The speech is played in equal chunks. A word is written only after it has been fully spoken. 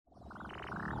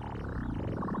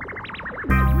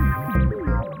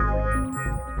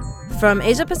From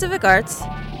Asia Pacific Arts,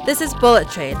 this is Bullet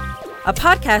Train, a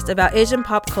podcast about Asian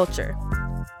pop culture.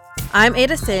 I'm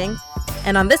Ada Singh,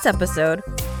 and on this episode,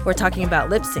 we're talking about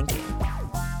lip syncing.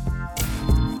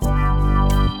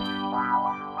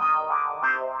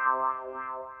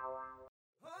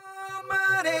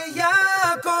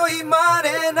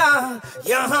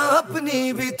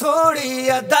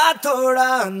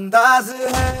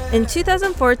 In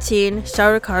 2014, Shah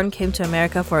Rukh Khan came to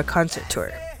America for a concert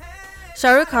tour.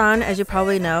 Shah Rukh Khan, as you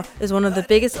probably know, is one of the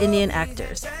biggest Indian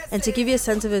actors, and to give you a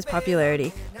sense of his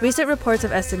popularity, recent reports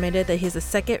have estimated that he's the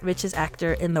second richest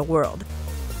actor in the world.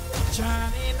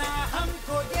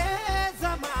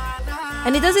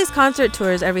 And he does these concert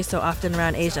tours every so often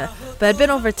around Asia, but it had been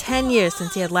over 10 years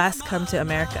since he had last come to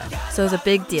America, so it was a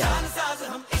big deal.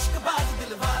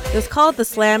 It was called the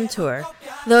Slam Tour,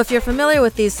 though if you're familiar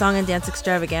with these song and dance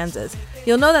extravaganzas,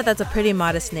 you'll know that that's a pretty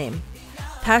modest name.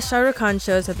 Past Shah Rukh Khan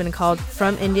shows have been called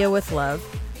From India with Love,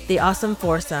 The Awesome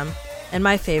Foursome, and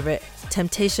my favorite,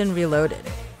 Temptation Reloaded.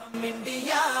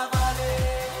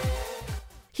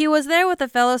 He was there with the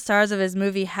fellow stars of his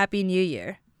movie Happy New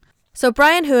Year. So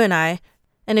Brian Hu and I,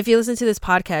 and if you listen to this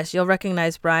podcast, you'll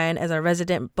recognize Brian as our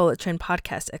resident Bullet Train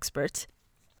podcast expert.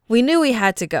 We knew we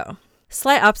had to go.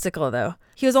 Slight obstacle though.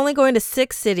 He was only going to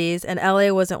 6 cities and LA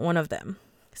wasn't one of them.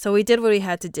 So we did what we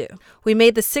had to do. We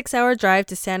made the 6-hour drive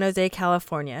to San Jose,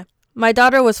 California. My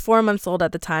daughter was 4 months old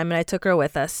at the time and I took her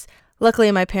with us.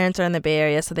 Luckily, my parents are in the Bay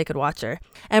Area so they could watch her.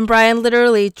 And Brian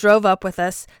literally drove up with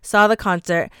us, saw the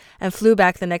concert, and flew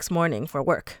back the next morning for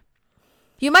work.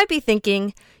 You might be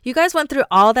thinking, you guys went through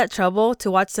all that trouble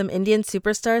to watch some Indian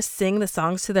superstars sing the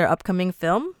songs to their upcoming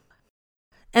film?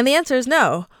 And the answer is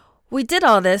no. We did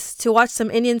all this to watch some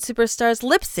Indian superstars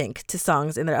lip sync to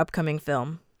songs in their upcoming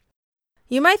film.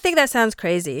 You might think that sounds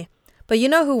crazy, but you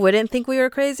know who wouldn't think we were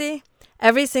crazy?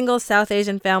 Every single South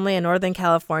Asian family in Northern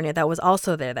California that was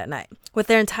also there that night, with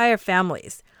their entire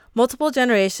families. Multiple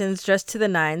generations dressed to the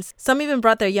nines, some even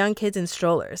brought their young kids in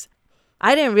strollers.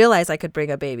 I didn't realize I could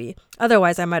bring a baby,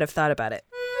 otherwise I might have thought about it.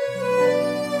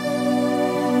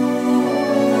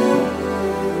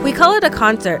 We call it a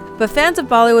concert, but fans of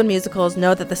Bollywood musicals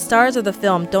know that the stars of the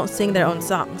film don't sing their own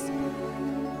songs.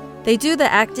 They do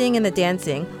the acting and the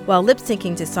dancing while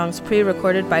lip-syncing to songs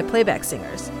pre-recorded by playback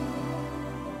singers.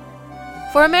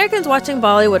 For Americans watching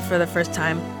Bollywood for the first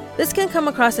time, this can come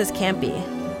across as campy,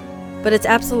 but it's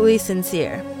absolutely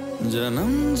sincere.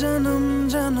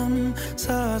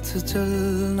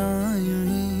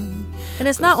 And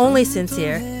it's not only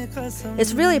sincere,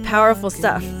 it's really powerful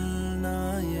stuff.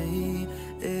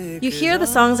 You hear the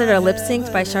songs that are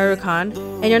lip-synced by Shah Rukh Khan,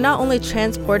 and you're not only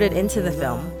transported into the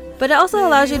film, but it also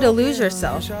allows you to lose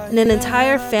yourself in an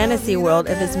entire fantasy world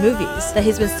of his movies that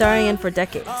he's been starring in for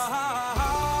decades.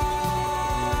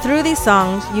 Through these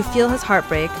songs, you feel his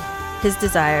heartbreak, his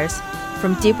desires,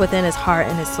 from deep within his heart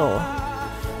and his soul.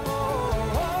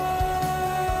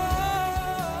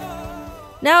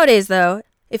 Nowadays, though,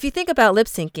 if you think about lip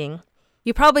syncing,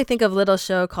 you probably think of a little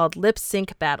show called Lip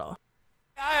Sync Battle.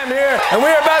 I am here, and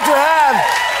we're about to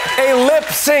have a lip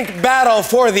sync battle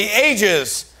for the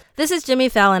ages. This is Jimmy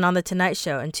Fallon on The Tonight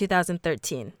Show in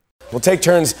 2013. We'll take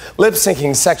turns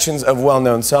lip-syncing sections of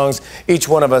well-known songs, each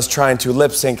one of us trying to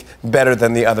lip-sync better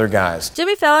than the other guys.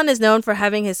 Jimmy Fallon is known for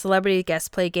having his celebrity guests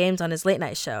play games on his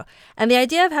late-night show, and the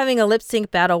idea of having a lip-sync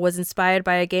battle was inspired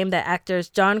by a game that actors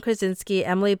John Krasinski,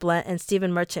 Emily Blunt, and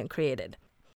Stephen Merchant created.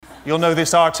 You'll know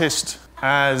this artist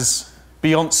as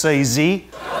Beyoncé Z.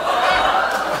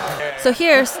 So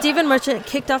here, Stephen Merchant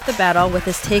kicked off the battle with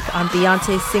his take on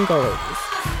Beyoncé's Single Ladies,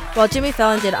 while Jimmy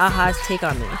Fallon did a-ha's Take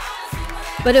on Me.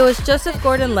 But it was Joseph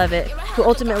Gordon-Levitt who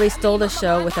ultimately stole the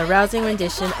show with a rousing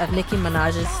rendition of Nicki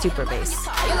Minaj's Super Bass.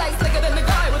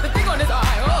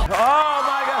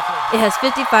 It has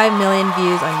 55 million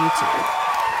views on YouTube.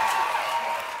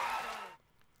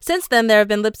 Since then, there have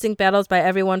been lip-sync battles by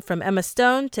everyone from Emma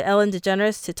Stone to Ellen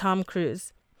DeGeneres to Tom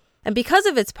Cruise. And because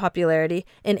of its popularity,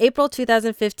 in April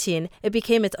 2015, it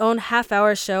became its own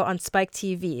half-hour show on Spike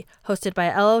TV, hosted by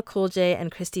LL Cool J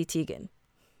and Chrissy Teigen.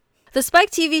 The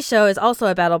Spike TV show is also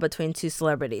a battle between two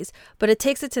celebrities, but it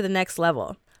takes it to the next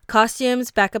level. Costumes,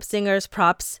 backup singers,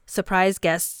 props, surprise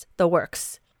guests, the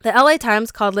works. The LA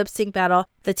Times called Lip Sync Battle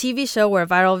the TV show where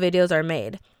viral videos are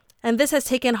made, and this has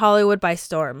taken Hollywood by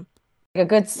storm. A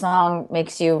good song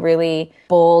makes you really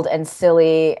bold and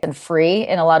silly and free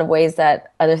in a lot of ways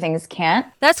that other things can't.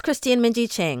 That's Christine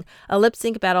Minji Chang, a lip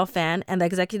sync battle fan and the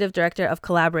executive director of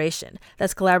Collaboration.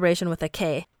 That's Collaboration with a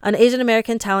K, an Asian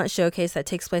American talent showcase that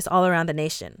takes place all around the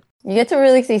nation. You get to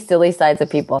really see silly sides of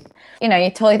people. You know, you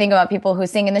totally think about people who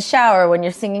sing in the shower when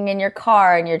you're singing in your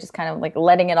car and you're just kind of like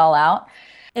letting it all out.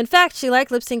 In fact, she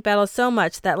liked lip sync battles so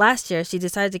much that last year she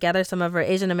decided to gather some of her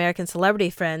Asian American celebrity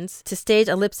friends to stage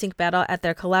a lip sync battle at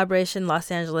their collaboration Los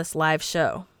Angeles live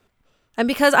show. And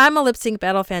because I'm a lip sync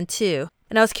battle fan too,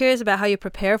 and I was curious about how you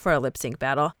prepare for a lip sync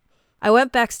battle, I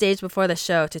went backstage before the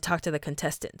show to talk to the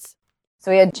contestants. So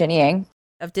we had Jenny Yang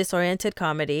of Disoriented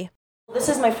Comedy. This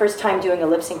is my first time doing a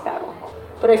lip sync battle,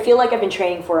 but I feel like I've been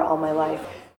training for it all my life.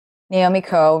 Naomi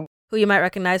Ko, who you might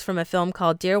recognize from a film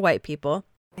called Dear White People.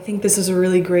 I think this is a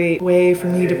really great way for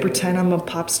me to pretend I'm a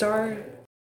pop star.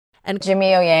 And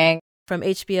Jimmy O Yang from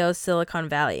HBO's Silicon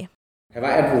Valley. Have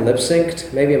I ever lip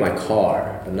synced? Maybe in my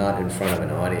car, but not in front of an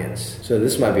audience. So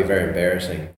this might be very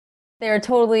embarrassing. They were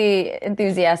totally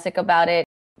enthusiastic about it.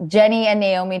 Jenny and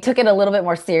Naomi took it a little bit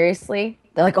more seriously.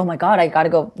 They're like, oh my God, I gotta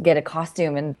go get a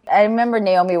costume. And I remember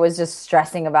Naomi was just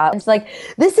stressing about it. She's like,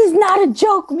 this is not a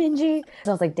joke, Minji.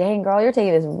 So I was like, dang, girl, you're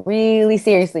taking this really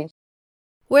seriously.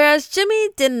 Whereas Jimmy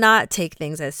did not take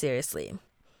things as seriously.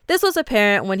 This was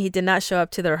apparent when he did not show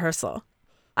up to the rehearsal.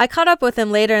 I caught up with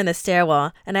him later in the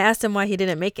stairwell, and I asked him why he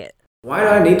didn't make it. Why do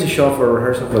I need to show up for a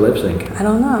rehearsal for lip sync? I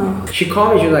don't know. She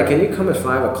called me, she was like, can you come at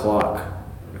 5 o'clock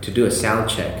to do a sound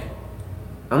check?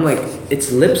 I'm like,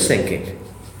 it's lip syncing.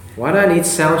 Why do I need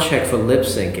sound check for lip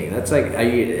syncing? That's like, are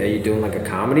you doing like a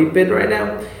comedy bit right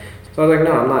now? So I was like,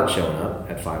 no, I'm not showing up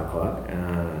at 5 o'clock.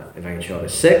 If I can show up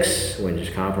at 6, we'll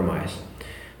just compromise.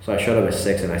 So I showed up at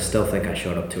 6, and I still think I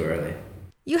showed up too early.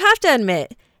 You have to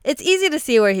admit, it's easy to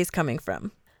see where he's coming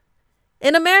from.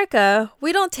 In America,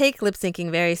 we don't take lip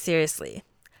syncing very seriously.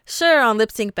 Sure, on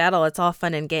Lip Sync Battle, it's all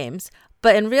fun and games,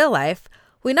 but in real life,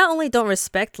 we not only don't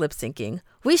respect lip syncing,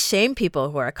 we shame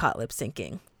people who are caught lip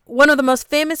syncing. One of the most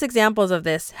famous examples of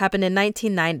this happened in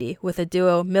 1990 with the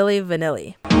duo Milli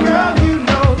Vanilli. Girl, you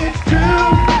know it's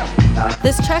true.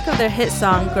 This track of their hit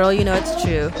song, Girl You Know It's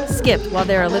True, skipped while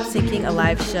they were lip syncing a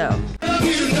live show.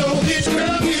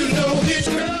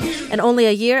 And only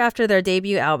a year after their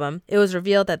debut album, it was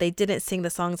revealed that they didn't sing the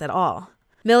songs at all.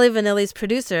 Milli Vanilli's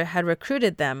producer had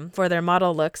recruited them for their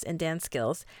model looks and dance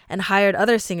skills and hired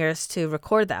other singers to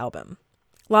record the album.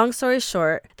 Long story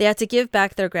short, they had to give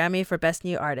back their Grammy for Best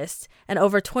New Artist, and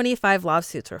over 25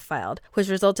 lawsuits were filed, which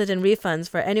resulted in refunds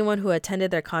for anyone who attended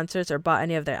their concerts or bought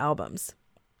any of their albums.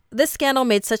 This scandal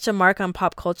made such a mark on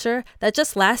pop culture that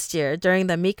just last year, during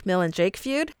the Meek Mill and Drake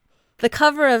feud, the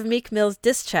cover of Meek Mill's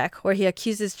diss track, where he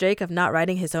accuses Drake of not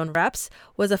writing his own raps,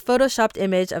 was a photoshopped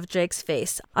image of Drake's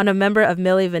face on a member of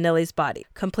Milli Vanilli's body,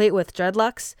 complete with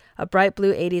dreadlocks, a bright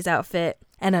blue 80s outfit,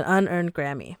 and an unearned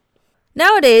Grammy.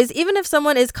 Nowadays, even if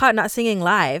someone is caught not singing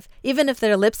live, even if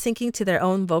they're lip syncing to their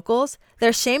own vocals,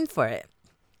 they're shamed for it.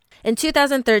 In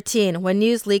 2013, when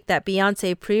news leaked that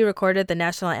Beyoncé pre-recorded the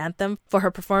national anthem for her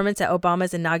performance at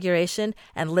Obama's inauguration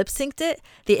and lip-synced it,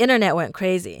 the internet went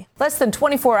crazy. Less than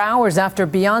 24 hours after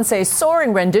Beyoncé's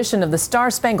soaring rendition of the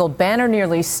Star-Spangled Banner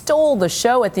nearly stole the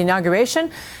show at the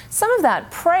inauguration, some of that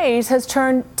praise has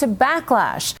turned to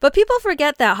backlash. But people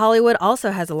forget that Hollywood also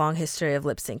has a long history of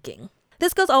lip-syncing.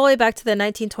 This goes all the way back to the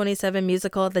 1927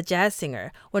 musical The Jazz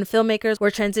Singer, when filmmakers were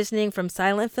transitioning from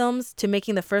silent films to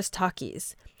making the first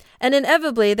talkies. And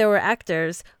inevitably, there were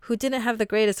actors who didn't have the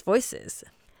greatest voices.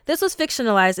 This was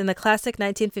fictionalized in the classic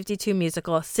 1952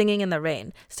 musical Singing in the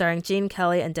Rain, starring Gene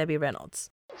Kelly and Debbie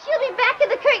Reynolds. She'll be back of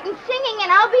the curtain singing,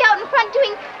 and I'll be out in front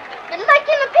doing, like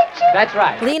in the picture. That's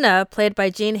right. Lena, played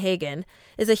by Jean Hagen,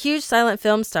 is a huge silent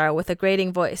film star with a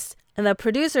grating voice, and the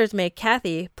producers make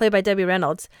Kathy, played by Debbie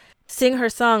Reynolds, sing her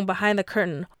song behind the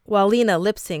curtain while Lena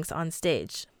lip syncs on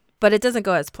stage. But it doesn't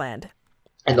go as planned.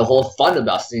 And the whole fun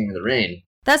about Singing in the Rain.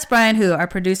 That's Brian Hu, our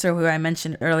producer who I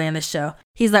mentioned early in the show.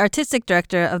 He's the artistic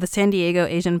director of the San Diego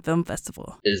Asian Film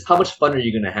Festival. Is how much fun are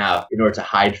you going to have in order to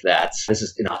hide that this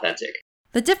is inauthentic?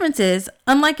 The difference is,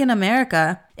 unlike in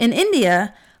America, in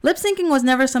India, lip syncing was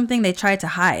never something they tried to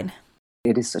hide.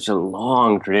 It is such a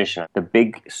long tradition. The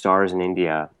big stars in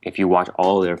India, if you watch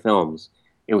all their films,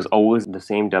 it was always the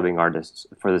same dubbing artists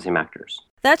for the same actors.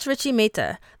 That's Richie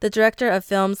Mehta, the director of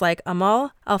films like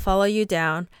Amal, I'll Follow You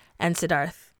Down, and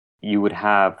Siddharth. You would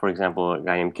have, for example, a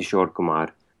guy named Kishore Kumar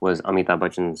was Amitabh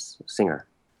Bachchan's singer.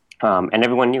 And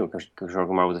everyone knew Kishore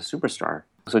Kumar was a superstar.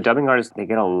 So dubbing artists, they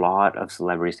get a lot of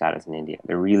celebrity status in India.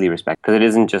 They're really respected. Because it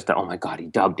isn't just, oh my God, he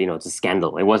dubbed, it's a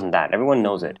scandal. It wasn't that. Everyone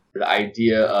knows it. The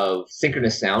idea of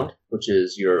synchronous sound, which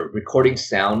is you're recording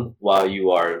sound while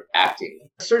you are acting.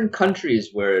 Certain countries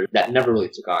where that never really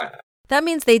took on. That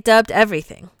means they dubbed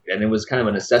everything. And it was kind of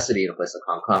a necessity in a place like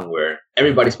Hong Kong where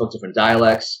everybody spoke different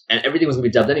dialects and everything was going to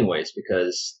be dubbed anyways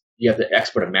because you have to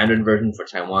export a Mandarin version for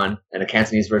Taiwan and a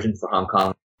Cantonese version for Hong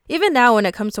Kong. Even now, when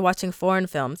it comes to watching foreign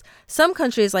films, some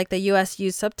countries like the US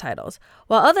use subtitles,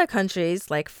 while other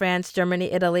countries like France, Germany,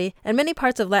 Italy, and many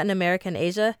parts of Latin America and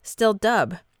Asia still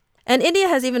dub. And India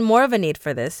has even more of a need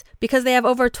for this because they have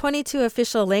over 22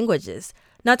 official languages,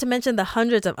 not to mention the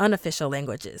hundreds of unofficial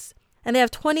languages. And they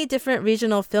have 20 different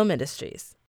regional film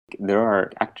industries. There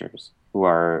are actors who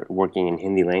are working in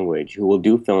Hindi language who will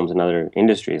do films in other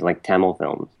industries like Tamil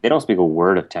films. They don't speak a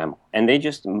word of Tamil, and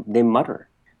they mutter.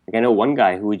 Like I know one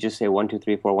guy who would just say 1, 2,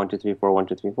 3, 4, 1, 2, 3, 4, 1,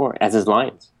 2, 3, 4 as his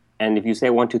lines. And if you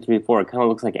say 1, 2, 3, 4, it kind of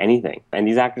looks like anything. And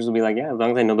these actors will be like, yeah, as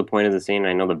long as I know the point of the scene and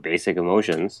I know the basic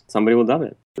emotions, somebody will dub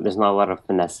it. There's not a lot of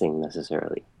finessing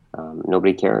necessarily.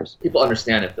 Nobody cares. People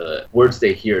understand if the words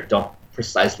they hear don't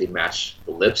precisely match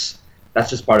the lips.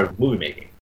 That's just part of movie making.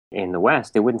 In the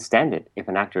West, they wouldn't stand it if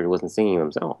an actor wasn't singing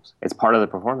themselves. It's part of the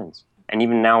performance. And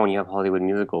even now, when you have Hollywood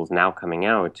musicals now coming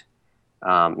out,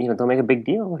 they'll make a big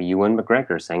deal. Ewan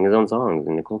McGregor sang his own songs,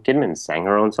 and Nicole Kidman sang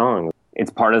her own song.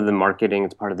 It's part of the marketing.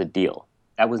 It's part of the deal.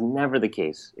 That was never the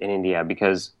case in India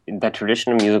because that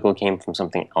tradition of musical came from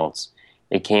something else.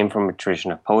 It came from a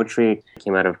tradition of poetry. It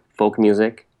came out of folk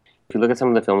music. If you look at some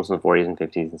of the films in the 40s and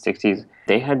 50s and 60s,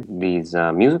 they had these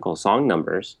musical song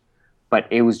numbers, but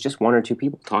it was just one or two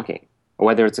people talking.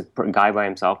 Whether it's a guy by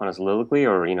himself on a soliloquy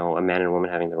or, a man and a woman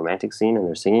having the romantic scene and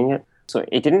they're singing it. So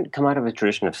it didn't come out of a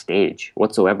tradition of stage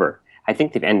whatsoever. I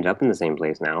think they've ended up in the same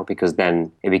place now because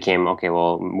then it became, okay,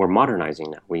 well, we're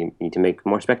modernizing now. We need to make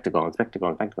more spectacle and spectacle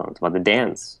and spectacle. It's about the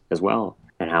dance as well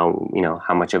and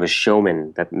how much of a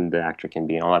showman that the actor can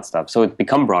be and all that stuff. So it's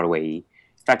become Broadway-y.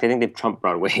 In fact, I think they've trumped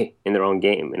Broadway in their own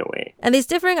game in a way. And these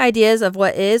differing ideas of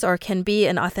what is or can be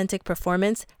an authentic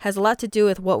performance has a lot to do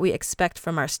with what we expect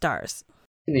from our stars.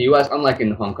 In the U.S., unlike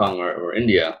in Hong Kong or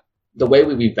India, the way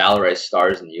we valorize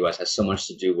stars in the U.S. has so much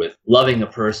to do with loving a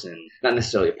person, not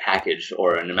necessarily a package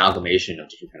or an amalgamation of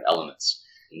different kind of elements.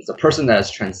 It's a person that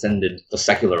has transcended the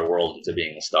secular world into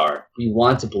being a star. We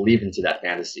want to believe into that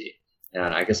fantasy.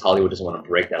 And I guess Hollywood doesn't want to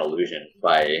break that illusion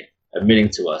by admitting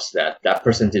to us that that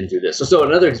person didn't do this. So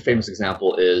another famous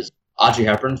example is Audrey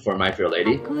Hepburn for My Fair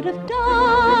Lady. I could have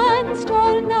danced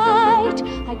all night.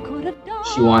 I could have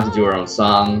danced. She wanted to do her own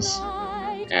songs.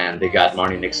 And they got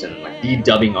Marni Nixon, like the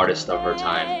dubbing artist of her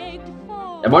time.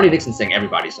 And Marni Nixon sang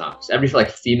everybody's songs. Every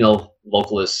female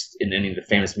vocalist in any of the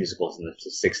famous musicals in the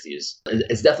 60s.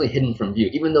 It's definitely hidden from view.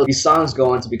 Even though these songs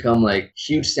go on to become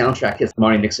huge soundtrack hits,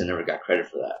 Marni Nixon never got credit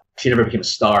for that. She never became a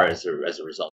star as a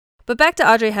result. But back to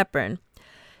Audrey Hepburn.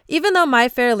 Even though My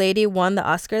Fair Lady won the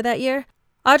Oscar that year,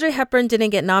 Audrey Hepburn didn't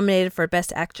get nominated for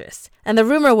Best Actress. And the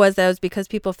rumor was that it was because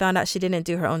people found out she didn't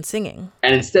do her own singing.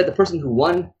 And instead, the person who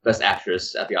won Best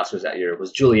Actress at the Oscars that year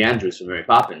was Julie Andrews from Mary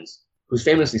Poppins, who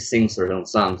famously sings her own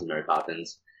songs in Mary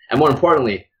Poppins. And more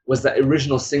importantly, was the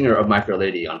original singer of My Fair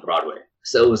Lady on Broadway.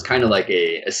 So it was kind of like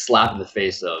a slap in the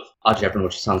face of Audrey Hepburn,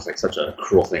 which sounds like such a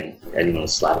cruel thing. Anyone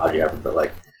would slap Audrey Hepburn,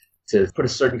 but to put a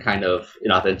certain kind of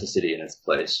inauthenticity in its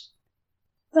place.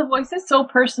 The voice is so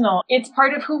personal. It's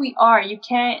part of who we are. You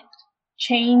can't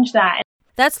change that.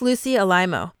 That's Lucy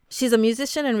Alaimo. She's a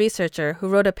musician and researcher who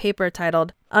wrote a paper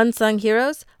titled Unsung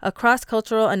Heroes, a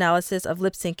cross-cultural analysis of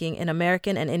lip syncing in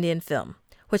American and Indian film,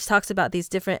 which talks about these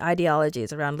different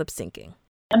ideologies around lip syncing.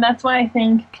 And that's why I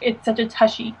think it's such a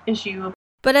touchy issue.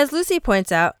 But as Lucy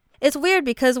points out, it's weird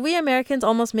because we Americans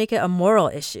almost make it a moral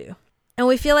issue. And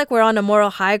we feel like we're on a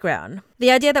moral high ground. The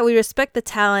idea that we respect the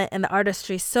talent and the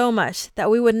artistry so much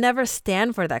that we would never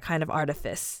stand for that kind of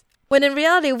artifice. When in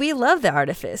reality, we love the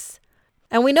artifice.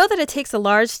 And we know that it takes a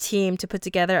large team to put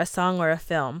together a song or a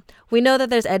film. We know that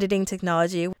there's editing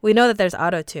technology. We know that there's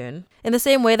auto-tune. In the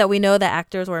same way that we know that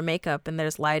actors wear makeup and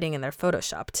there's lighting and they're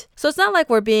photoshopped. So it's not like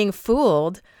we're being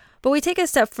fooled, but we take a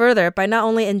step further by not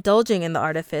only indulging in the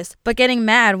artifice, but getting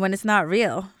mad when it's not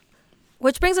real.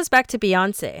 Which brings us back to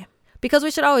Beyonce. Because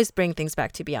we should always bring things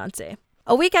back to Beyonce.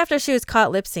 A week after she was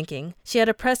caught lip syncing, she had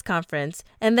a press conference,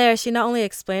 and there she not only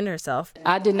explained herself.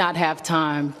 I did not have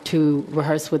time to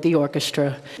rehearse with the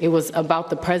orchestra. It was about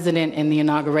the president and the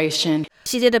inauguration.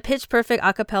 She did a pitch-perfect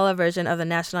a cappella version of the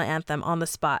national anthem on the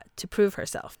spot to prove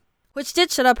herself, which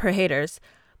did shut up her haters.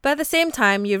 But at the same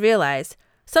time, you realize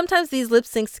sometimes these lip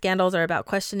sync scandals are about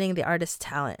questioning the artist's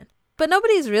talent. But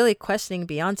nobody's really questioning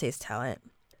Beyonce's talent.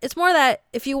 It's more that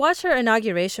if you watch her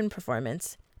inauguration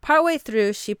performance, partway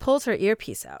through, she pulls her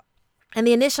earpiece out. And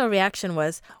the initial reaction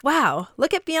was, wow,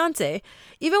 look at Beyonce.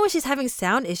 Even when she's having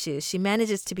sound issues, she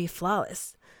manages to be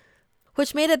flawless.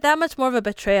 Which made it that much more of a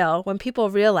betrayal when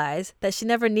people realized that she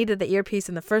never needed the earpiece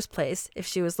in the first place if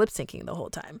she was lip syncing the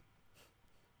whole time.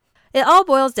 It all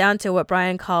boils down to what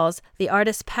Brian calls the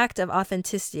artist's pact of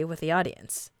authenticity with the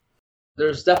audience.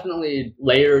 There's definitely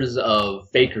layers of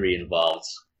fakery involved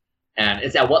And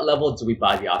it's at what level do we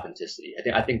buy the authenticity?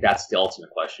 I think that's the ultimate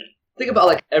question. Think about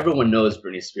like everyone knows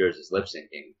Britney Spears is lip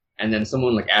syncing, and then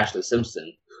someone like Ashley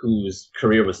Simpson, whose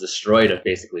career was destroyed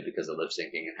basically because of lip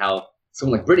syncing, and how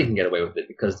someone like Britney can get away with it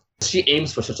because she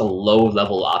aims for such a low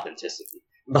level of authenticity.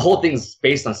 The whole thing's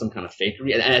based on some kind of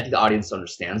fakery, and I think the audience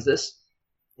understands this.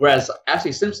 Whereas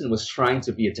Ashley Simpson was trying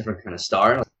to be a different kind of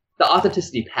star. The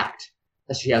authenticity pact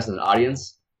that she has in the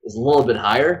audience is a little bit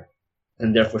higher,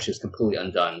 and therefore she was completely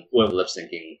undone when the lip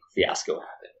syncing fiasco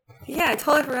happened. Yeah, I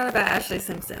totally forgot about Ashley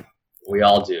Simpson. We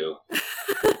all do.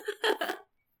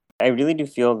 I really do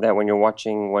feel that when you're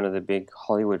watching one of the big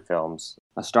Hollywood films,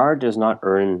 a star does not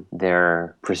earn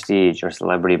their prestige or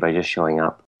celebrity by just showing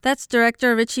up. That's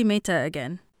director Richie Mehta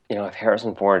again. You know, if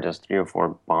Harrison Ford does 3 or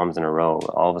 4 bombs in a row,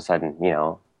 all of a sudden, you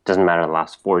know, doesn't matter the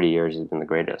last 40 years he's been the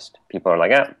greatest. People are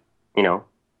like, you know,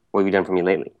 what have you done for me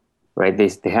lately? Right?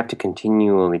 They have to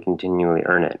continually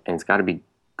earn it. And it's got to be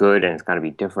good and it's got to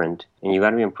be different. And you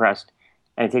got to be impressed.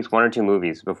 And it takes 1 or 2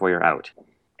 movies before you're out.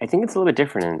 I think it's a little bit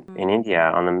different in India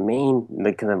on the main,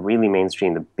 like kind of really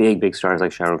mainstream, the big stars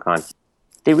like Shah Rukh Khan.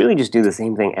 They really just do the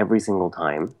same thing every single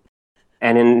time.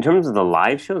 And in terms of the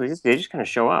live show, they just kind of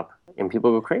show up and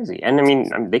people go crazy. And I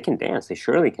mean, they can dance. They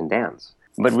surely can dance.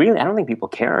 But really, I don't think people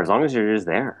care as long as you're just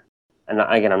there. And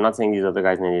again, I'm not saying these other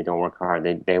guys in India don't work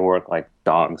hard. They work like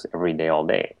dogs every day, all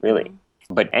day, really.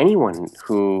 Mm-hmm. But anyone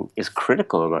who is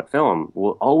critical about film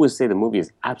will always say the movie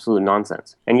is absolute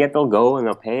nonsense. And yet they'll go and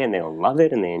they'll pay and they'll love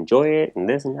it and they enjoy it and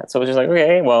this and that. So it's just like,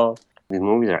 okay, well, these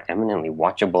movies are eminently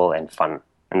watchable and fun.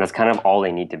 And that's kind of all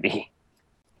they need to be.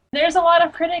 There's a lot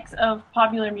of critics of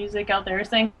popular music out there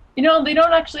saying, you know, they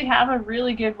don't actually have a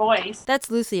really good voice.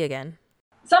 That's Lucy again.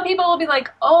 Some people will be like,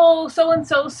 oh,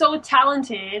 so-and-so so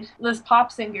talented, this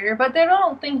pop singer, but they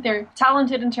don't think they're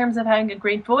talented in terms of having a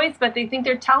great voice, but they think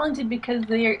they're talented because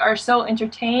they are so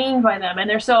entertained by them and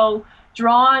they're so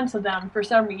drawn to them for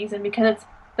some reason because it's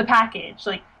the package,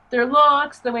 like their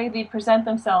looks, the way they present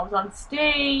themselves on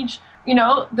stage. You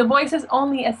know, the voice is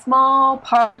only a small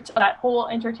part of that whole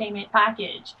entertainment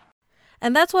package.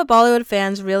 And that's what Bollywood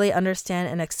fans really understand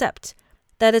and accept.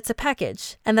 That it's a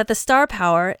package, and that the star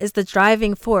power is the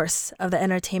driving force of the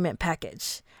entertainment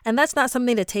package. And that's not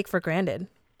something to take for granted.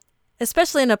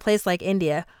 Especially in a place like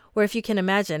India, where if you can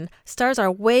imagine, stars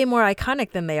are way more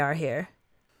iconic than they are here.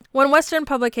 When Western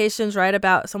publications write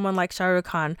about someone like Shah Rukh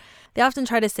Khan, they often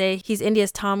try to say he's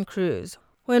India's Tom Cruise,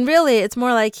 when really it's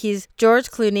more like he's George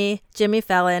Clooney, Jimmy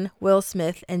Fallon, Will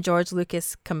Smith, and George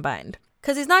Lucas combined.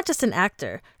 Because he's not just an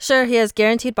actor. Sure, he has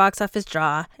guaranteed box office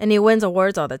draw, and he wins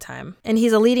awards all the time. And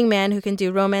he's a leading man who can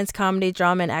do romance, comedy,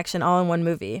 drama, and action all in one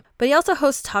movie. But he also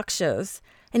hosts talk shows,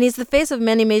 and he's the face of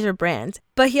many major brands.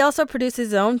 But he also produces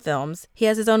his own films. He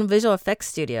has his own visual effects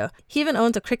studio. He even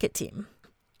owns a cricket team.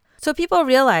 So people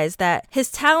realize that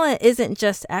his talent isn't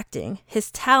just acting.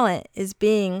 His talent is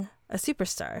being a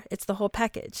superstar. It's the whole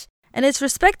package. And it's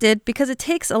respected because it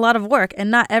takes a lot of work,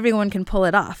 and not everyone can pull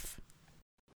it off.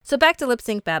 So back to Lip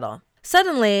Sync Battle.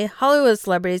 Suddenly, Hollywood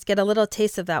celebrities get a little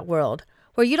taste of that world,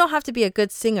 where you don't have to be a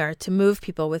good singer to move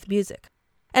people with music.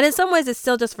 And in some ways, it's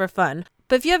still just for fun.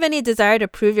 But if you have any desire to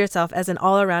prove yourself as an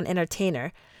all-around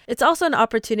entertainer, it's also an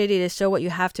opportunity to show what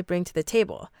you have to bring to the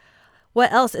table.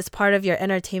 What else is part of your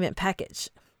entertainment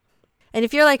package? And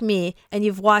if you're like me, and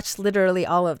you've watched literally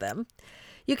all of them,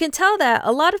 you can tell that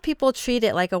a lot of people treat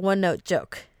it like a one-note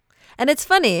joke. And it's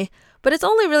funny, but it's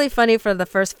only really funny for the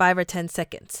first 5 or 10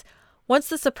 seconds. Once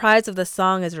the surprise of the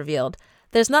song is revealed,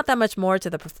 there's not that much more to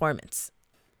the performance.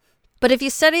 But if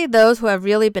you study those who have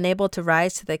really been able to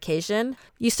rise to the occasion,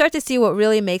 you start to see what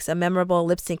really makes a memorable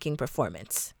lip-syncing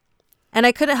performance. And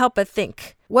I couldn't help but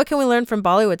think, what can we learn from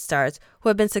Bollywood stars who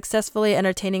have been successfully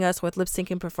entertaining us with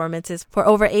lip-syncing performances for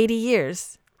over 80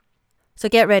 years? So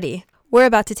get ready. We're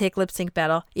about to take Lip Sync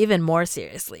Battle even more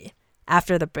seriously.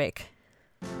 After the break.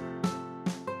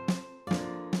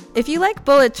 If you like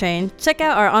Bullet Train, check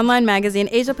out our online magazine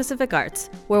Asia Pacific Arts,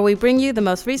 where we bring you the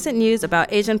most recent news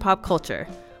about Asian pop culture,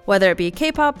 whether it be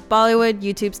K-pop, Bollywood,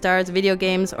 YouTube stars, video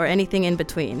games, or anything in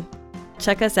between.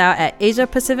 Check us out at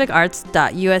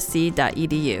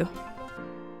asiapacificarts.usc.edu.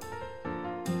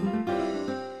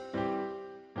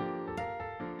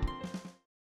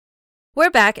 We're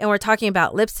back and we're talking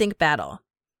about Lip Sync Battle.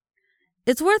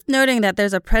 It's worth noting that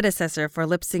there's a predecessor for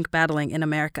lip sync battling in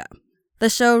America. The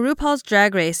show RuPaul's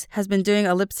Drag Race has been doing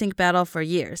a lip sync battle for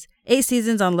years, 8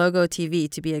 seasons on Logo TV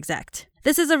to be exact.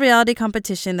 This is a reality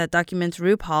competition that documents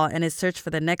RuPaul and his search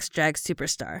for the next drag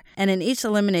superstar, and in each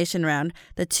elimination round,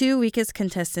 the 2 weakest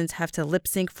contestants have to lip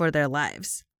sync for their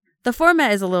lives. The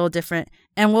format is a little different,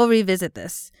 and we'll revisit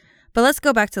this, but let's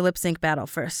go back to Lip Sync Battle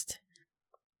first.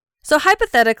 So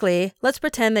hypothetically, let's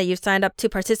pretend that you've signed up to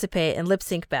participate in Lip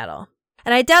Sync Battle.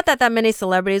 And I doubt that many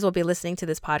celebrities will be listening to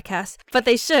this podcast, but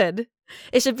they should.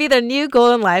 It should be their new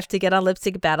goal in life to get on Lip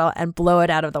Sync Battle and blow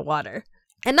it out of the water.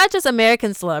 And not just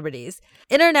American celebrities.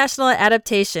 International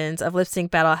adaptations of Lip Sync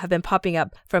Battle have been popping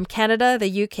up from Canada,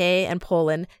 the UK, and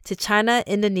Poland to China,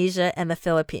 Indonesia, and the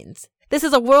Philippines. This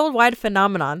is a worldwide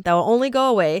phenomenon that will only go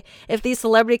away if these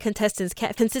celebrity contestants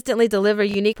can't consistently deliver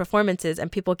unique performances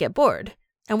and people get bored.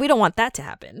 And we don't want that to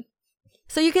happen.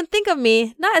 So you can think of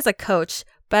me not as a coach,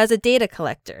 but as a data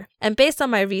collector. And based on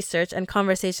my research and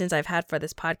conversations I've had for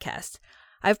this podcast,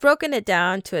 I've broken it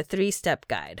down to a 3-step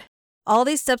guide. All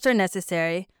these steps are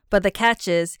necessary, but the catch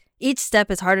is, each step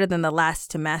is harder than the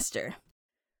last to master.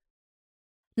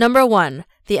 Number 1,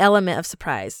 the element of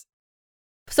surprise.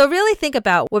 So really think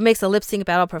about what makes a lip sync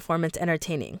battle performance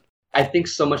entertaining. I think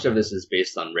so much of this is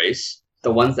based on race.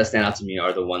 The ones that stand out to me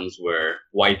are the ones where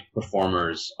white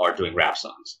performers are doing rap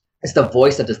songs. It's the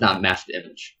voice that does not match the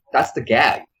image. That's the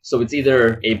gag. So it's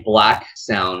either a black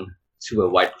sound to a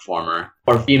white performer,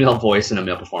 or female voice and a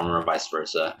male performer, or vice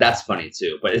versa. That's funny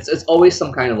too. But it's always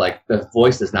some kind of like the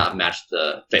voice does not match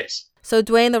the face. So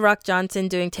Dwayne "The Rock" Johnson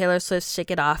doing Taylor Swift's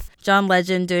 "Shake It Off," John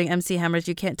Legend doing MC Hammer's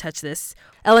 "You Can't Touch This,"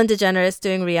 Ellen DeGeneres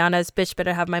doing Rihanna's "Bitch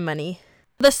Better Have My Money."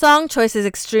 The song choice is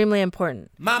extremely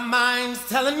important. My mind's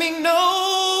telling me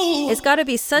no. It's got to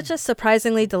be such a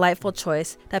surprisingly delightful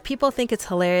choice that people think it's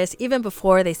hilarious even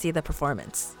before they see the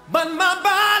performance. But my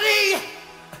body's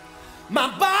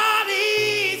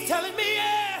telling me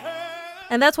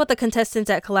And that's what the contestants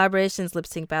at Collaboration's Lip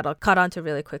Sync Battle caught on to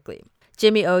really quickly.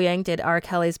 Jimmy O Yang did R.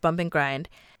 Kelly's "Bump and Grind,"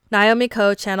 Naomi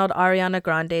Ko channeled Ariana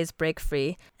Grande's "Break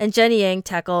Free," and Jenny Yang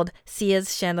tackled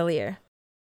Sia's "Chandelier."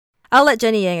 I'll let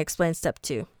Jenny Yang explain step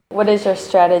 2. What is your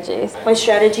strategy? My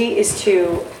strategy is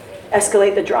to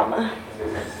escalate the drama.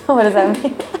 What does that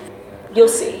mean? You'll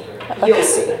see. You'll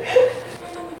see.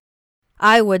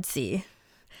 I would see.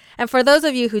 And for those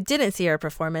of you who didn't see her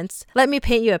performance, let me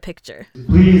paint you a picture.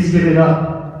 Please give it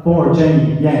up for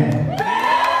Jenny Yang.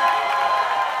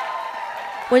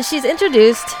 When she's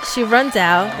introduced, she runs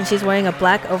out and she's wearing a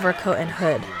black overcoat and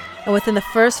hood. And within the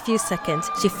first few seconds,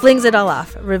 she flings it all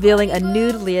off, revealing a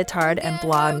nude leotard and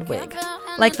blonde wig,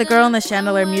 like the girl in the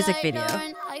Chandelier music video.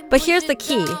 But here's the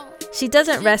key. She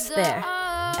doesn't rest there.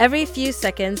 Every few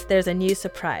seconds, there's a new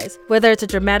surprise, whether it's a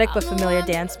dramatic but familiar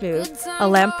dance move, a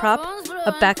lamp prop,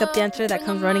 a backup dancer that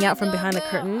comes running out from behind the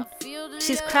curtain.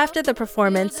 She's crafted the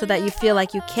performance so that you feel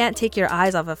like you can't take your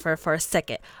eyes off of her for a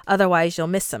second, otherwise you'll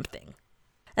miss something.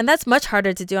 And that's much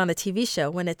harder to do on the TV show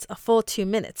when it's a full 2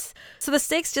 minutes. So the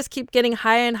stakes just keep getting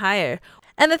higher and higher.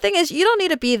 And the thing is, you don't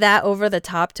need to be that over the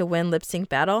top to win Lip Sync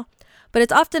Battle, but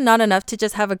it's often not enough to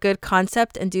just have a good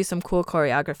concept and do some cool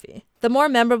choreography. The more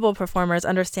memorable performers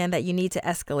understand that you need to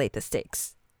escalate the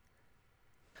stakes.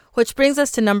 Which brings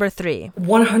us to number 3.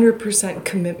 100%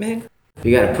 commitment.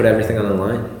 You gotta put everything on the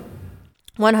line.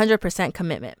 100%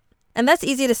 commitment. And that's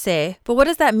easy to say, but what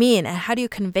does that mean and how do you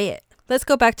convey it? Let's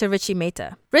go back to Richie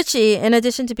Mehta. Richie, in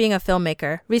addition to being a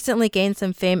filmmaker, recently gained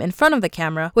some fame in front of the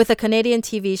camera with the Canadian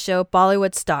TV show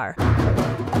Bollywood Star,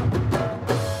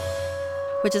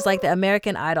 which is like the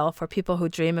American Idol for people who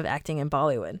dream of acting in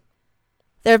Bollywood.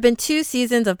 There have been 2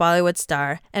 seasons of Bollywood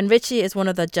Star, and Richie is one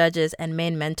of the judges and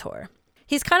main mentor.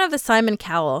 He's kind of the Simon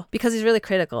Cowell because he's really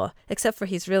critical, except for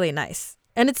he's really nice.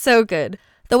 And it's so good.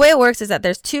 The way it works is that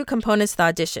there's 2 components to the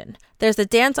audition. There's the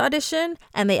dance audition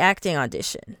and the acting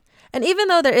audition. And even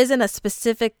though there isn't a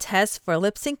specific test for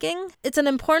lip syncing, it's an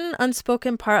important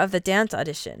unspoken part of the dance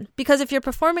audition. Because if you're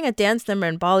performing a dance number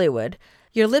in Bollywood,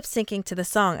 you're lip syncing to the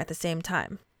song at the same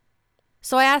time.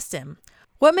 So I asked him,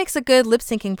 what makes a good lip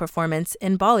syncing performance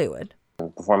in Bollywood? The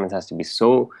performance has to be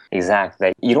so exact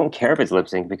that you don't care if it's lip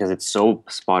sync because it's so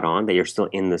spot on that you're still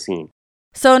in the scene.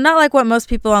 So not like what most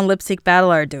people on Lip Sync Battle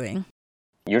are doing.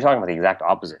 You're talking about the exact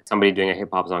opposite. Somebody doing a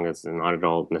hip-hop song that's not at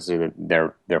all necessarily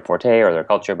their forte or their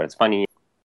culture, but it's funny.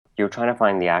 You're trying to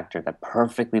find the actor that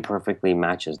perfectly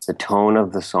matches the tone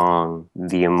of the song,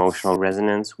 the emotional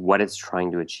resonance, what it's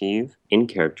trying to achieve in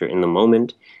character, in the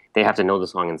moment. They have to know the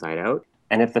song inside out.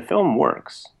 And if the film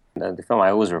works, the film I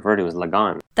always refer to as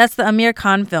Lagan. That's the Amir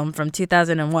Khan film from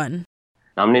 2001.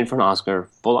 Nominated for an Oscar,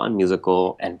 full-on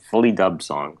musical, and fully dubbed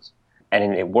songs.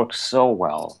 And it works so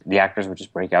well. The actors would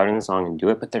just break out in the song and do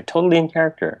it, but they're totally in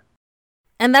character.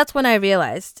 And that's when I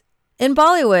realized, in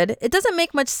Bollywood, it doesn't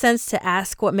make much sense to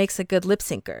ask what makes a good lip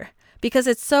syncer, because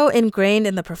it's so ingrained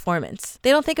in the performance.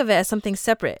 They don't think of it as something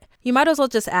separate. You might as well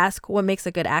just ask what makes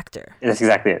a good actor. That's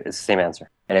exactly it. It's the same answer.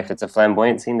 And if it's a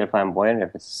flamboyant scene, they're flamboyant.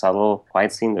 If it's a subtle,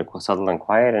 quiet scene, they're subtle and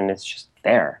quiet, and it's just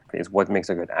there. It's what makes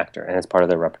a good actor, and it's part of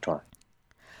their repertoire.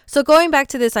 So going back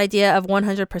to this idea of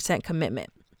 100% commitment.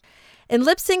 In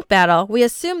lip sync battle, we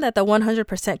assume that the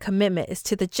 100% commitment is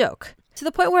to the joke, to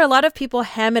the point where a lot of people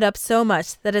ham it up so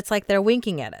much that it's like they're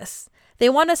winking at us. They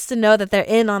want us to know that they're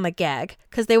in on the gag,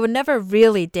 because they would never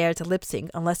really dare to lip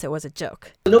sync unless it was a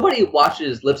joke. Nobody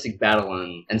watches lip sync battle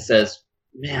and says,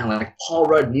 man, like Paul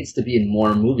Rudd needs to be in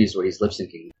more movies where he's lip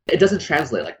syncing. It doesn't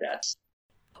translate like that.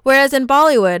 Whereas in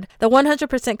Bollywood, the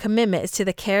 100% commitment is to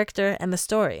the character and the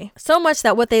story. So much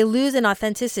that what they lose in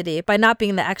authenticity by not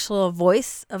being the actual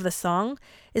voice of the song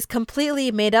is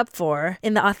completely made up for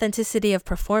in the authenticity of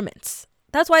performance.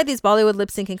 That's why these Bollywood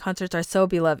lip-syncing concerts are so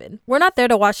beloved. We're not there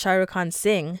to watch Shah Rukh Khan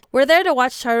sing. We're there to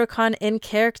watch Shah Rukh Khan in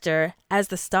character as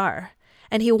the star.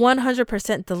 And he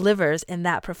 100% delivers in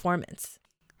that performance.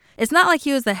 It's not like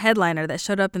he was the headliner that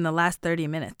showed up in the last 30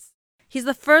 minutes. He's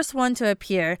the first one to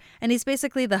appear, and he's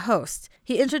basically the host.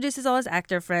 He introduces all his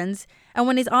actor friends, and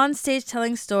when he's on stage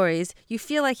telling stories, you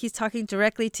feel like he's talking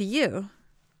directly to you.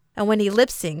 And when he lip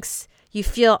syncs, you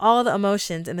feel all the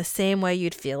emotions in the same way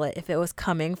you'd feel it if it was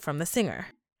coming from the singer.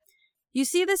 You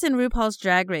see this in RuPaul's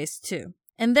Drag Race too.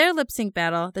 In their lip sync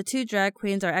battle, the two drag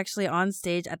queens are actually on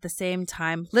stage at the same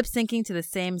time, lip syncing to the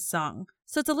same song.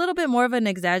 So it's a little bit more of an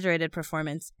exaggerated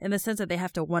performance in the sense that they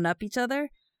have to one-up each other,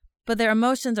 but their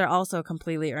emotions are also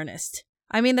completely earnest.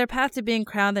 I mean, their path to being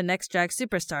crowned the next drag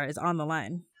superstar is on the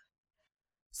line.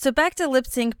 So back to lip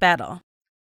sync battle.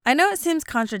 I know it seems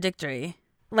contradictory.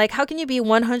 Like, how can you be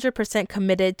 100%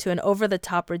 committed to an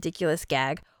over-the-top ridiculous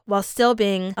gag while still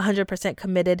being 100%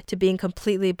 committed to being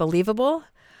completely believable?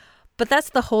 But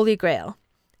that's the holy grail.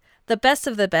 The best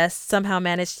of the best somehow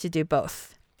managed to do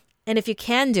both. And if you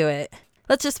can do it,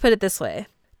 let's just put it this way.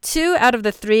 2 out of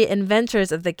the 3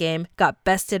 inventors of the game got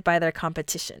bested by their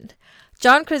competition.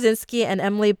 John Krasinski and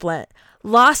Emily Blunt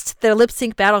lost their lip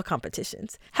sync battle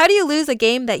competitions. How do you lose a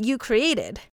game that you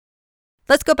created?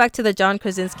 Let's go back to the John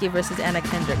Krasinski versus Anna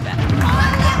Kendrick battle.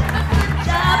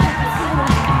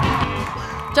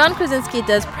 John Krasinski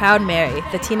does Proud Mary,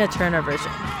 the Tina Turner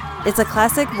version. It's a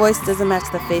classic voice doesn't match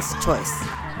the face choice.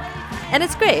 And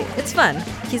it's great. It's fun.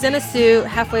 He's in a suit.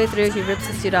 Halfway through, he rips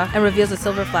his suit off and reveals a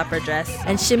silver flapper dress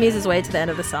and shimmies his way to the end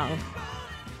of the song.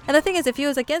 And the thing is, if he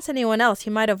was against anyone else, he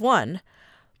might have won.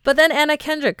 But then Anna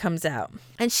Kendrick comes out,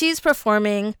 and she's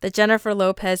performing the Jennifer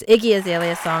Lopez Iggy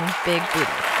Azalea song, Big Booty.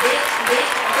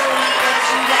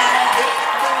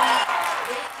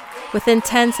 Within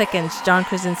 10 seconds, John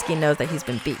Krasinski knows that he's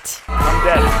been beat. I'm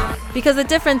dead. Because the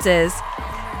difference is,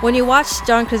 when you watch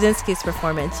John Krasinski's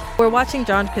performance, we're watching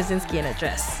John Krasinski in a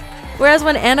dress. Whereas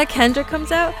when Anna Kendrick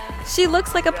comes out, she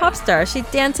looks like a pop star. She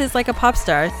dances like a pop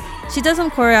star. She does some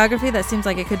choreography that seems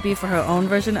like it could be for her own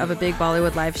version of a big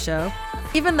Bollywood live show.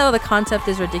 Even though the concept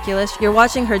is ridiculous, you're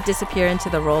watching her disappear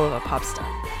into the role of a pop star.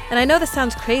 And I know this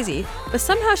sounds crazy, but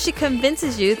somehow she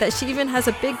convinces you that she even has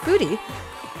a big booty.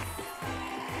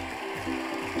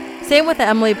 Same with the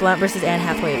Emily Blunt versus Anne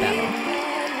Hathaway battle.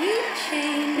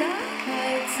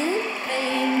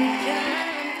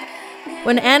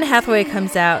 When Anne Hathaway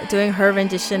comes out doing her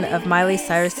rendition of Miley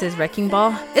Cyrus's Wrecking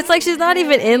Ball, it's like she's not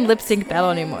even in lip sync battle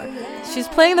anymore. She's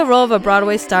playing the role of a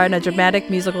Broadway star in a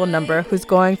dramatic musical number who's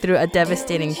going through a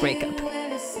devastating breakup.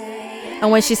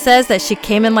 And when she says that she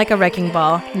came in like a wrecking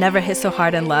ball, never hit so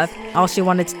hard in love, all she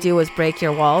wanted to do was break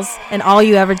your walls, and all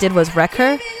you ever did was wreck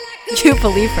her, you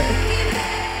believe her.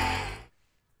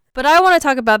 But I want to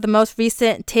talk about the most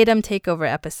recent Tatum takeover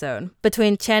episode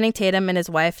between Channing Tatum and his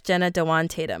wife, Jenna Dewan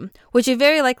Tatum, which you've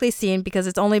very likely seen because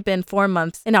it's only been 4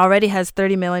 months and already has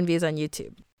 30 million views on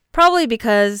YouTube. Probably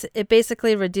because it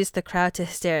basically reduced the crowd to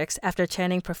hysterics after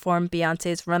Channing performed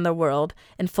Beyonce's Run the World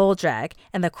in full drag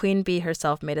and the Queen Bee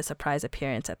herself made a surprise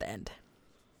appearance at the end.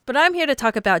 But I'm here to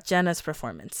talk about Jenna's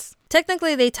performance.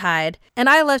 Technically they tied, and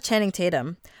I love Channing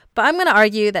Tatum, but I'm going to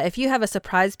argue that if you have a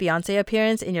surprise Beyonce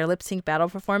appearance in your lip sync battle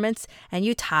performance and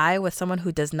you tie with someone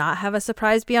who does not have a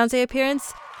surprise Beyonce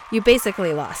appearance, you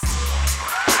basically lost.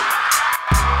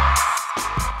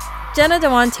 Jenna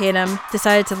Dewan Tatum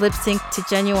decided to lip sync to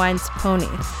Genuine's Pony,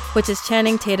 which is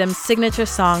Channing Tatum's signature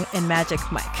song in Magic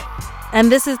Mike.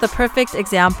 And this is the perfect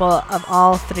example of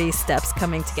all 3 steps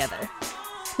coming together.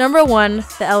 Number 1,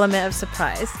 the element of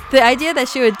surprise. The idea that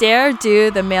she would dare do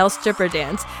the male stripper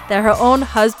dance that her own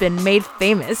husband made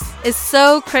famous is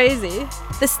so crazy.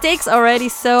 The stakes already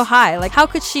so high, like how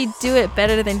could she do it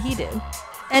better than he did?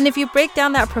 And if you break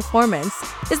down that performance,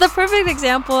 is the perfect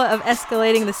example of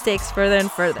escalating the stakes further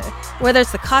and further. Whether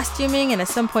it's the costuming and at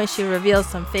some point she reveals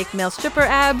some fake male stripper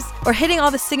abs, or hitting all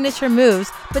the signature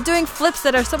moves, but doing flips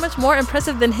that are so much more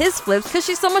impressive than his flips because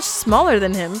she's so much smaller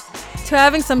than him, to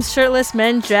having some shirtless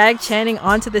men drag Channing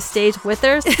onto the stage with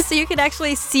her so you can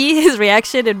actually see his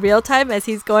reaction in real time as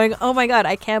he's going, oh my god,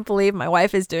 I can't believe my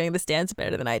wife is doing this dance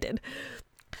better than I did.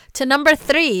 To number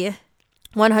 3,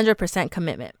 100%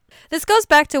 commitment. This goes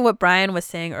back to what Brian was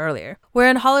saying earlier, where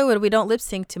in Hollywood we don't lip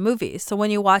sync to movies, so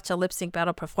when you watch a lip sync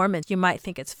battle performance, you might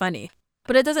think it's funny.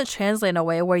 But it doesn't translate in a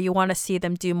way where you want to see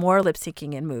them do more lip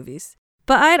syncing in movies.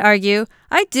 But I'd argue,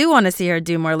 I do want to see her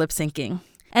do more lip syncing.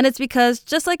 And it's because,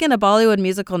 just like in a Bollywood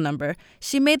musical number,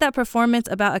 she made that performance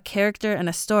about a character and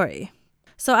a story.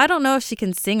 So I don't know if she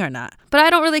can sing or not, but I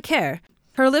don't really care.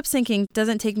 Her lip syncing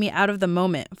doesn't take me out of the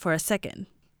moment for a second.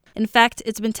 In fact,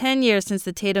 it's been 10 years since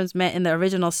the Tatums met in the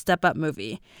original Step Up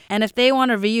movie, and if they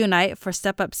want to reunite for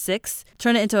Step Up 6,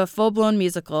 turn it into a full-blown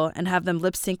musical and have them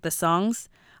lip-sync the songs,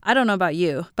 I don't know about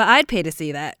you, but I'd pay to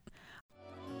see that.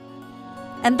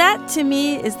 And that, to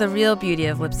me, is the real beauty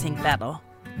of lip-sync battle.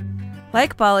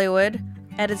 Like Bollywood,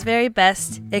 at its very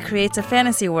best, it creates a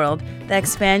fantasy world that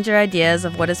expands your ideas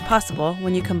of what is possible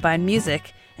when you combine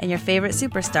music and your favorite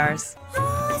superstars.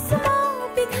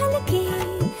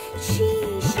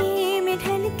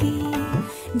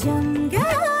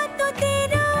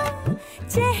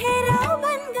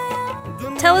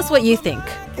 Tell us what you think.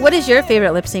 What is your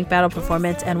favorite lip sync battle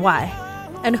performance and why?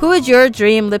 And who would your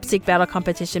dream lip sync battle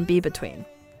competition be between?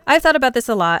 I've thought about this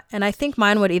a lot, and I think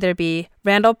mine would either be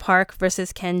Randall Park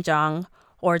versus Ken Jeong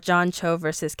or John Cho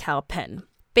versus Kal Penn.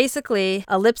 Basically,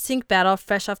 a lip sync battle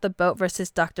Fresh Off the Boat versus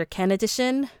Dr. Ken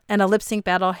edition, and a lip sync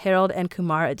battle Harold and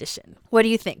Kumar edition. What do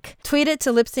you think? Tweet it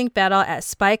to lip sync battle at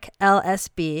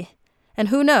SpikeLSB, and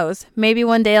who knows, maybe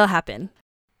one day it'll happen.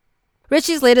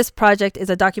 Richie's latest project is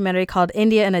a documentary called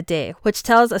India in a Day, which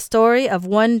tells a story of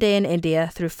one day in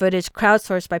India through footage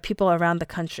crowdsourced by people around the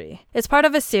country. It's part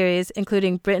of a series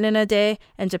including Britain in a Day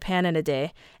and Japan in a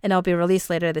Day, and it'll be released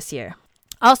later this year.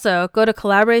 Also, go to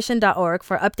collaboration.org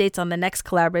for updates on the next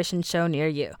collaboration show near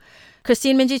you.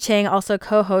 Christine Minji Chang also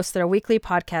co-hosts their weekly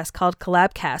podcast called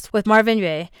Collabcast with Marvin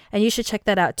Yue, and you should check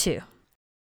that out too.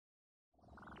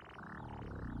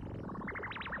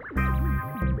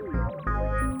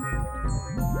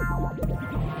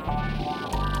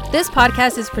 This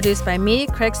podcast is produced by me,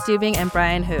 Craig Stubing, and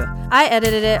Brian Hu. I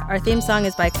edited it, our theme song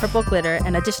is by Purple Glitter,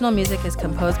 and additional music is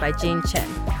composed by Jane Chen.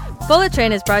 Bullet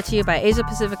Train is brought to you by Asia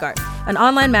Pacific Art, an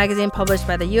online magazine published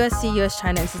by the USC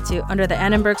US-China Institute under the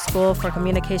Annenberg School for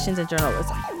Communications and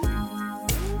Journalism.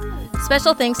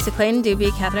 Special thanks to Clayton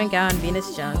Doobie, Catherine Gow, and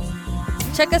Venus Jones.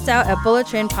 Check us out at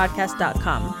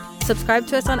bullettrainpodcast.com. Subscribe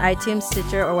to us on iTunes,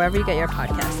 Stitcher, or wherever you get your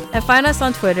podcasts. And find us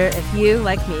on Twitter if you,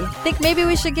 like me, think maybe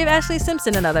we should give Ashley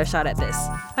Simpson another shot at this.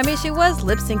 I mean, she was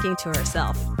lip-syncing to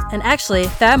herself. And actually,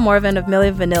 Thad Morvan of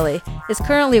Milli Vanilli is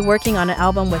currently working on an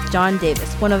album with John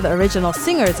Davis, one of the original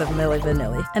singers of Milli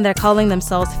Vanilli, and they're calling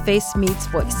themselves Face Meets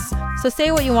Voice. So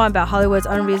say what you want about Hollywood's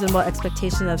unreasonable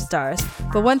expectation of stars,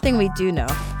 but one thing we do know,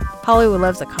 Hollywood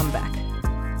loves a comeback.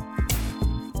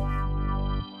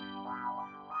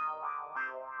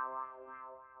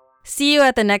 See you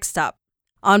at the next stop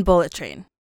on Bullet Train.